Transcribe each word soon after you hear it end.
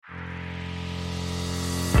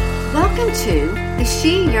Welcome to the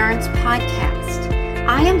She Yearns podcast.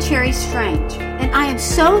 I am Cherry Strange, and I am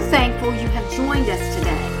so thankful you have joined us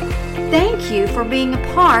today. Thank you for being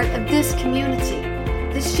a part of this community.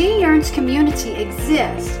 The She Yearns community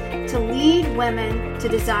exists to lead women to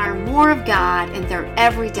desire more of God in their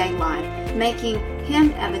everyday life, making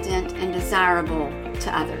Him evident and desirable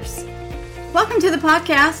to others. Welcome to the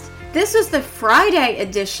podcast. This is the Friday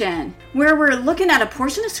edition, where we're looking at a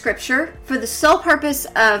portion of Scripture for the sole purpose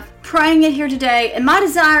of praying it here today. And my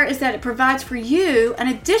desire is that it provides for you an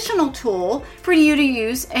additional tool for you to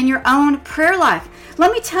use in your own prayer life.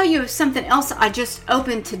 Let me tell you of something else I just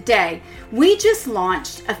opened today. We just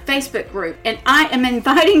launched a Facebook group, and I am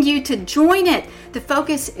inviting you to join it. The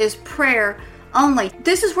focus is prayer only.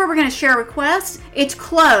 This is where we're going to share requests. It's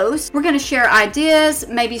closed. We're going to share ideas,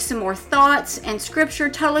 maybe some more thoughts and scripture,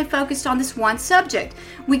 totally focused on this one subject.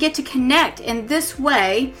 We get to connect in this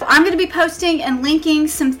way. I'm going to be posting and linking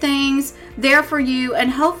some things there for you, and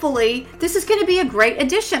hopefully this is going to be a great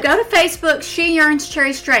addition. Go to Facebook, She Yearns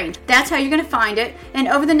Cherry Strange. That's how you're going to find it. And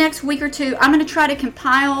over the next week or two, I'm going to try to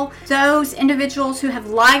compile those individuals who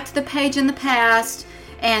have liked the page in the past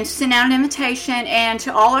and send out an invitation, and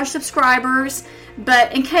to all our subscribers.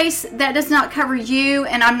 But in case that does not cover you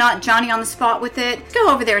and I'm not Johnny on the spot with it, go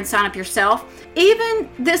over there and sign up yourself. Even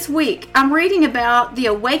this week, I'm reading about the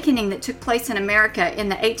awakening that took place in America in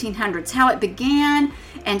the 1800s, how it began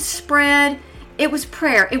and spread. It was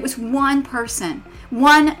prayer. It was one person,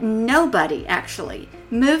 one nobody actually,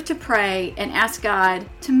 moved to pray and ask God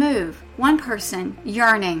to move. One person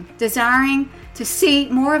yearning, desiring to see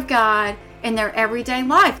more of God in their everyday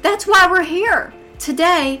life. That's why we're here.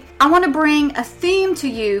 Today, I want to bring a theme to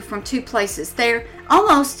you from two places. They're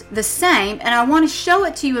almost the same, and I want to show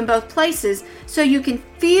it to you in both places so you can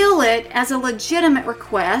feel it as a legitimate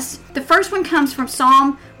request. The first one comes from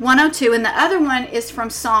Psalm 102, and the other one is from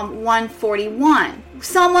Psalm 141.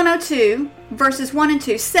 Psalm 102, verses 1 and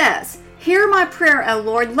 2 says, "Hear my prayer, O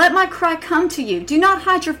Lord. Let my cry come to you. Do not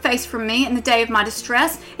hide your face from me in the day of my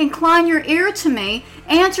distress. Incline your ear to me.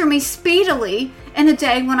 Answer me speedily in the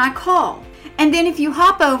day when I call." And then if you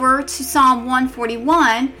hop over to Psalm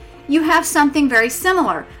 141, you have something very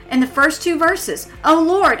similar. In the first two verses, "O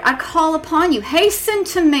Lord, I call upon you. Hasten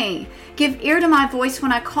to me. Give ear to my voice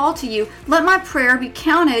when I call to you. Let my prayer be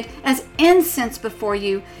counted as incense before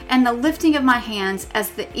you, and the lifting of my hands as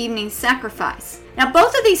the evening sacrifice." Now,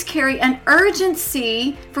 both of these carry an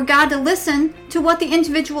urgency for God to listen to what the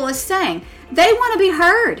individual is saying. They want to be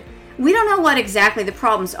heard. We don't know what exactly the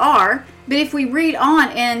problems are, but if we read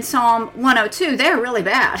on in Psalm 102, they're really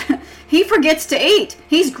bad. He forgets to eat.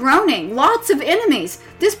 He's groaning. Lots of enemies.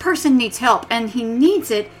 This person needs help, and he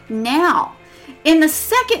needs it now. In the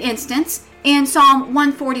second instance, in Psalm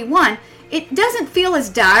 141, it doesn't feel as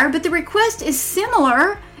dire, but the request is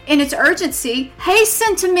similar in its urgency.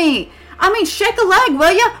 Hasten to me. I mean, shake a leg,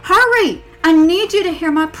 will you? Hurry. I need you to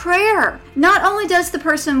hear my prayer. Not only does the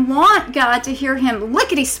person want God to hear him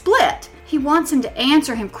lickety-split, he wants him to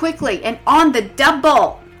answer him quickly and on the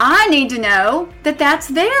double. I need to know that that's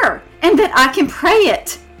there and that I can pray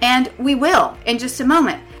it. And we will in just a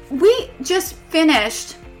moment. We just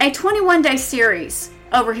finished a 21-day series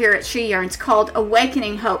over here at She Yearns called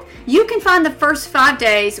Awakening Hope. You can find the first 5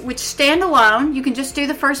 days, which stand alone. You can just do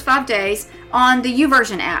the first 5 days on the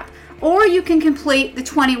YouVersion app. Or you can complete the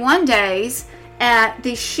 21 days at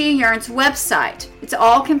the She Yearns website. It's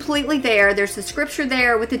all completely there. There's the scripture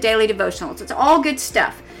there with the daily devotionals. It's all good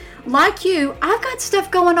stuff. Like you, I've got stuff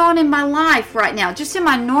going on in my life right now, just in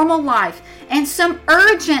my normal life. And some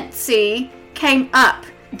urgency came up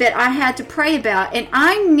that I had to pray about. And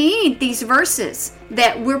I need these verses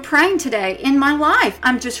that we're praying today in my life.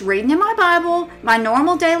 I'm just reading in my Bible, my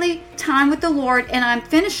normal daily time with the Lord, and I'm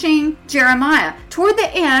finishing Jeremiah. Toward the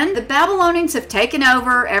end, the Babylonians have taken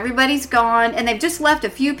over, everybody's gone, and they've just left a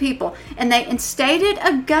few people. And they instated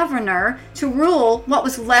a governor to rule what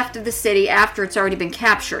was left of the city after it's already been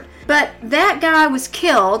captured. But that guy was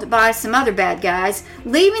killed by some other bad guys,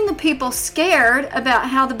 leaving the people scared about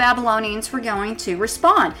how the Babylonians were going to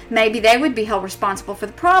respond. Maybe they would be held responsible for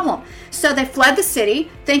the problem. So they fled the city,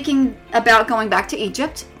 thinking about going back to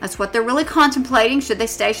Egypt. That's what they're really contemplating. Should they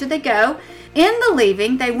stay? Should they go? In the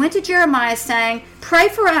leaving, they went to Jeremiah saying, "Pray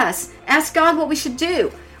for us. Ask God what we should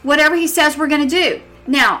do. Whatever he says we're going to do."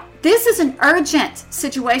 Now, this is an urgent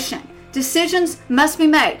situation. Decisions must be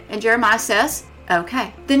made. And Jeremiah says,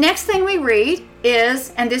 okay. The next thing we read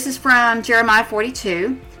is, and this is from Jeremiah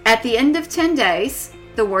 42, "At the end of 10 days,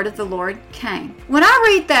 the word of the Lord came." When I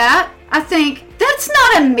read that, I think, that's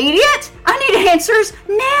not immediate. I need answers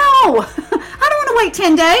now. I don't want to wait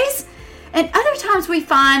 10 days. And other times we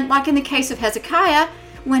find, like in the case of Hezekiah,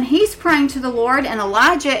 when he's praying to the Lord and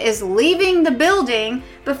Elijah is leaving the building,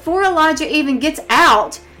 before Elijah even gets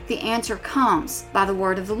out, the answer comes by the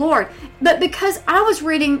word of the Lord. But because I was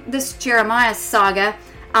reading this Jeremiah saga,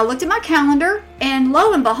 I looked at my calendar, and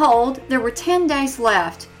lo and behold, there were 10 days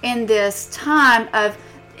left in this time of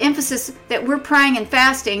emphasis that we're praying and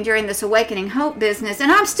fasting during this Awakening Hope business,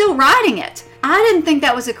 and I'm still writing it. I didn't think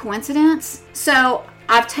that was a coincidence. So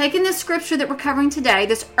I've taken this scripture that we're covering today,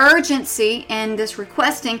 this urgency and this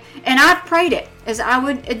requesting, and I've prayed it as I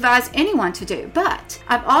would advise anyone to do. But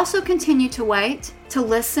I've also continued to wait, to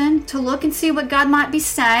listen, to look and see what God might be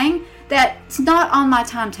saying that's not on my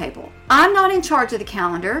timetable. I'm not in charge of the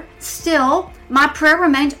calendar. Still, my prayer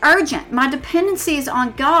remains urgent. My dependency is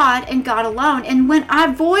on God and God alone. And when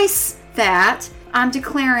I voice that, I'm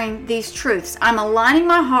declaring these truths. I'm aligning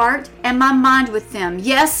my heart and my mind with them.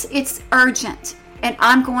 Yes, it's urgent, and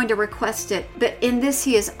I'm going to request it. But in this,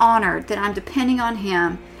 He is honored that I'm depending on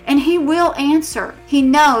Him, and He will answer. He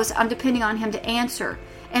knows I'm depending on Him to answer,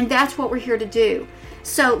 and that's what we're here to do.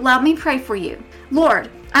 So let me pray for you. Lord,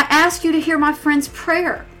 I ask you to hear my friend's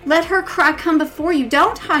prayer. Let her cry come before you.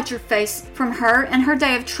 Don't hide your face from her in her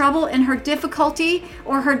day of trouble, in her difficulty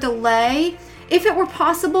or her delay. If it were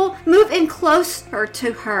possible, move in closer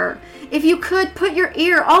to her. If you could, put your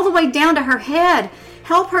ear all the way down to her head.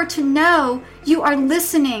 Help her to know you are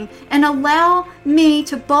listening, and allow me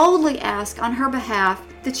to boldly ask on her behalf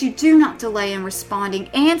that you do not delay in responding.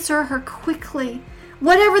 Answer her quickly.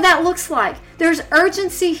 Whatever that looks like, there's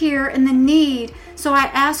urgency here in the need. So I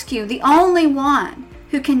ask you, the only one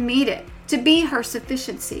who can meet it, to be her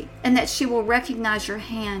sufficiency, and that she will recognize your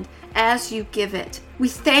hand as you give it. We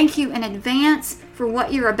thank you in advance for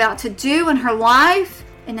what you're about to do in her life,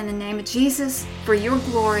 and in the name of Jesus, for your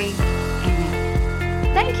glory.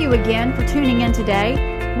 Amen. Thank you again for tuning in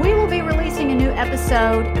today. We will be releasing a new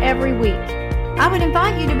episode every week. I would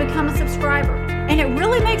invite you to become a subscriber, and it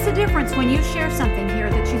really makes a difference when you share something here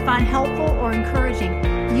that you find helpful or encouraging.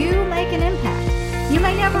 You make an impact. You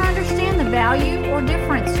may never understand the value or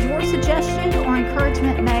difference your suggestion or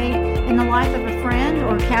encouragement made in the life of a friend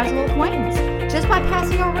or casual acquaintance just by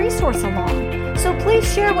passing a resource along. So please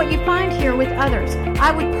share what you find here with others.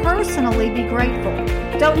 I would personally be grateful.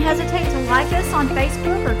 Don't hesitate to like us on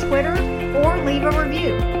Facebook or Twitter, or leave a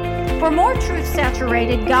review. For more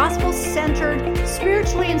truth-saturated, gospel-centered,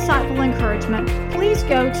 spiritually insightful encouragement, please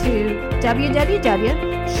go to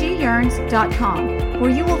www.sheyearns.com, where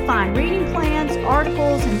you will find reading plans,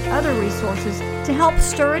 articles, and other resources to help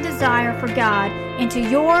stir a desire for God into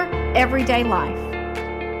your everyday life.